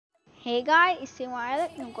Hey guys, it's Team Violet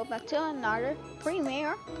and go back to another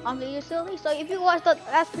premiere on Video Silly. So if you watched the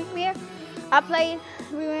last premiere, I played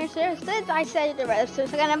premiere series since I said the rest of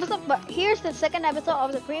the second episode, but here's the second episode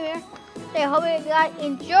of the premiere. So I hope you guys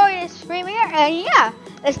enjoy this premiere and yeah,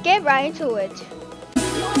 let's get right into it.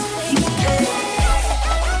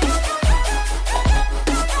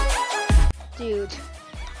 Dude,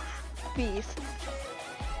 peace.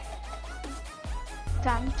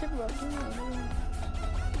 Time to rock and roll.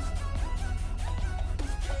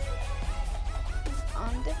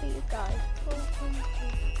 On the beat, guys.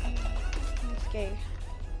 I'm scared.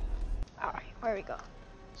 Alright, where we go?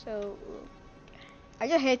 So, I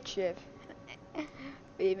just hit shift.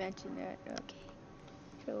 We mentioned that. Okay.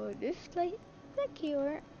 So, this like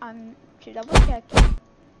secure. Should double check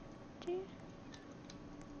it.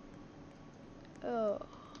 Oh.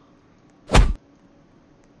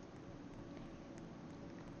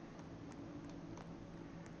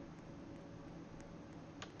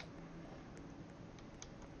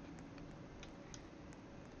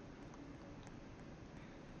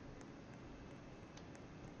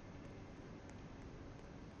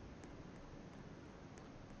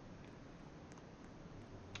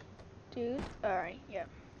 Dude, alright, yeah.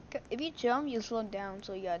 If you jump, you slow down.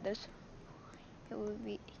 So yeah, this it would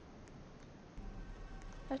be.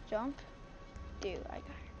 Let's jump. Dude, I got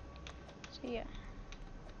it. So yeah,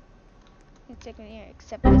 it's taking here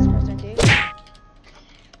except this person, dude.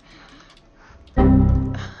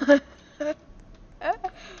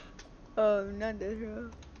 Oh, not this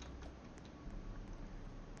row.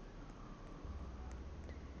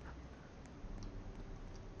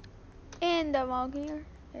 And the wall here,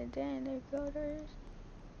 and then the builders.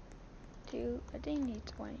 Two, I think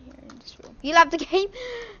needs one here in this room. You left the game.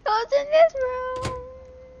 Oh, it's in this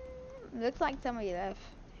room. Looks like somebody left.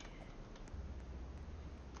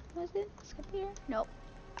 Was it this computer? Nope.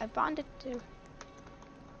 I found it too.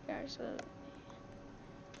 There's a.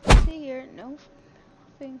 See here, no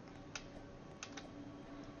thing.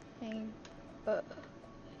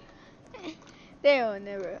 They will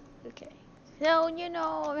never. Okay. So you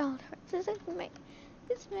know, this is made.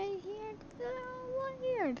 It's made here. One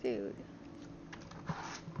here, dude.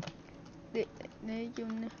 You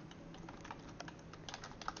know.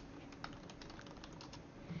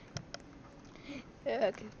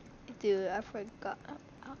 Okay, dude, I forgot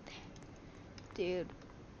about that. Dude,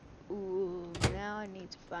 ooh, now I need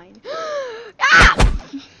to find. Ah!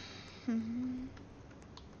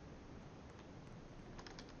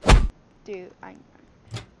 Dude, I.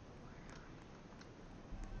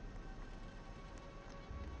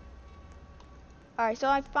 Alright, so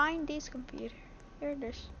I find this computer. Here it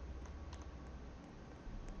is.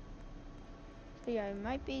 So yeah, it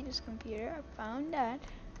might be this computer. I found that.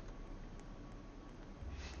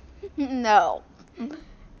 No.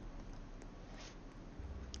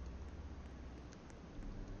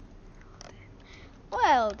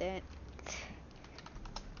 Well then.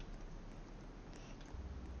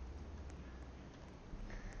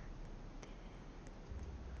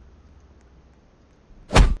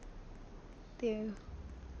 Dude.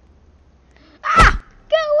 Ah!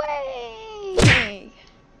 Go away!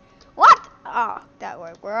 What? Oh, that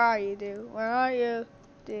worked. Where are you, dude? Where are you,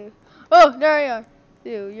 dude? Oh, there you are.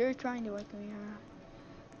 Dude, you're trying to wake me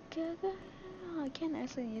up. I can't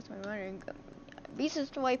actually use my running gun. Beast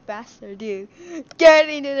is way faster, dude. Get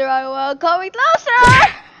into the right wall. Coming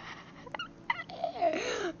closer!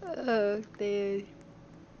 Oh, dude.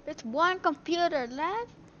 There's one computer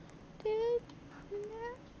left, dude.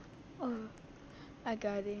 Oh, I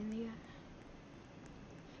got it in here.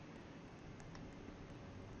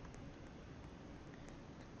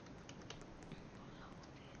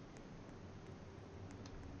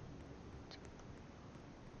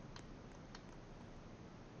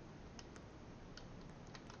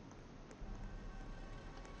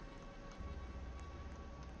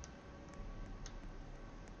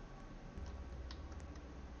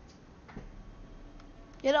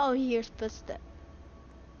 You don't hear footsteps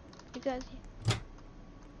because.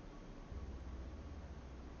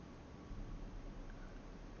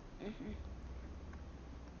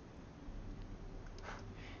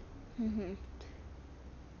 Mhm.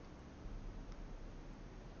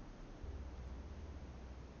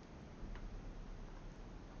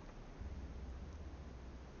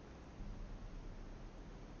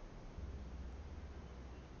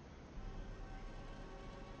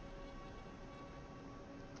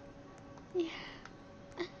 Yeah.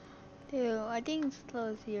 Dude, I think it's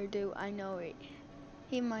close here, dude. I know it.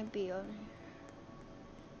 He might be on here.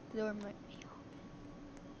 The door might be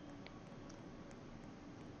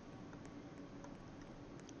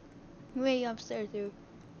open. Way upstairs, dude.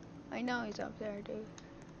 I know he's up there, dude.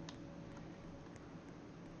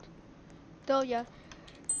 Told ya.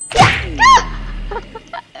 I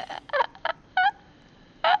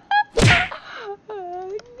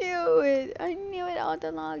knew it. I knew it all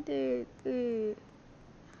along, dude.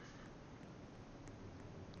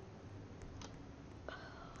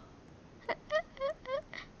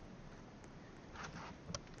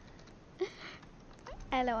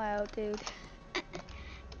 LOL, dude.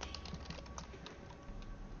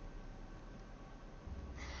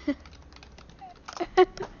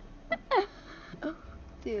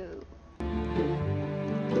 Dude.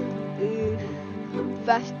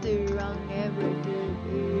 Fastest round ever,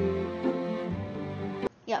 dude.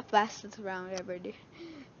 Yeah, fastest round ever, dude.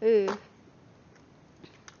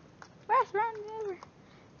 Fast round ever.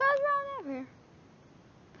 Fast round ever.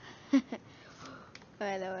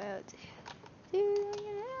 LOL, dude.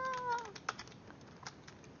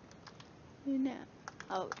 You know.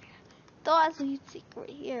 Oh, that's a secret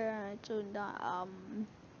here. So not,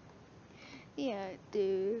 yeah,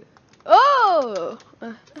 dude. Oh!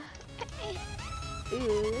 Let's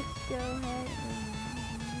go ahead and...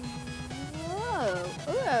 Whoa,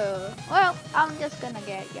 whoa. Well, I'm just gonna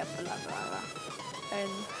get, yep, blah, blah, blah.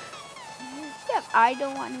 And, yep, I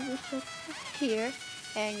don't want to do shit here.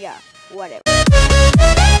 And, yeah, whatever.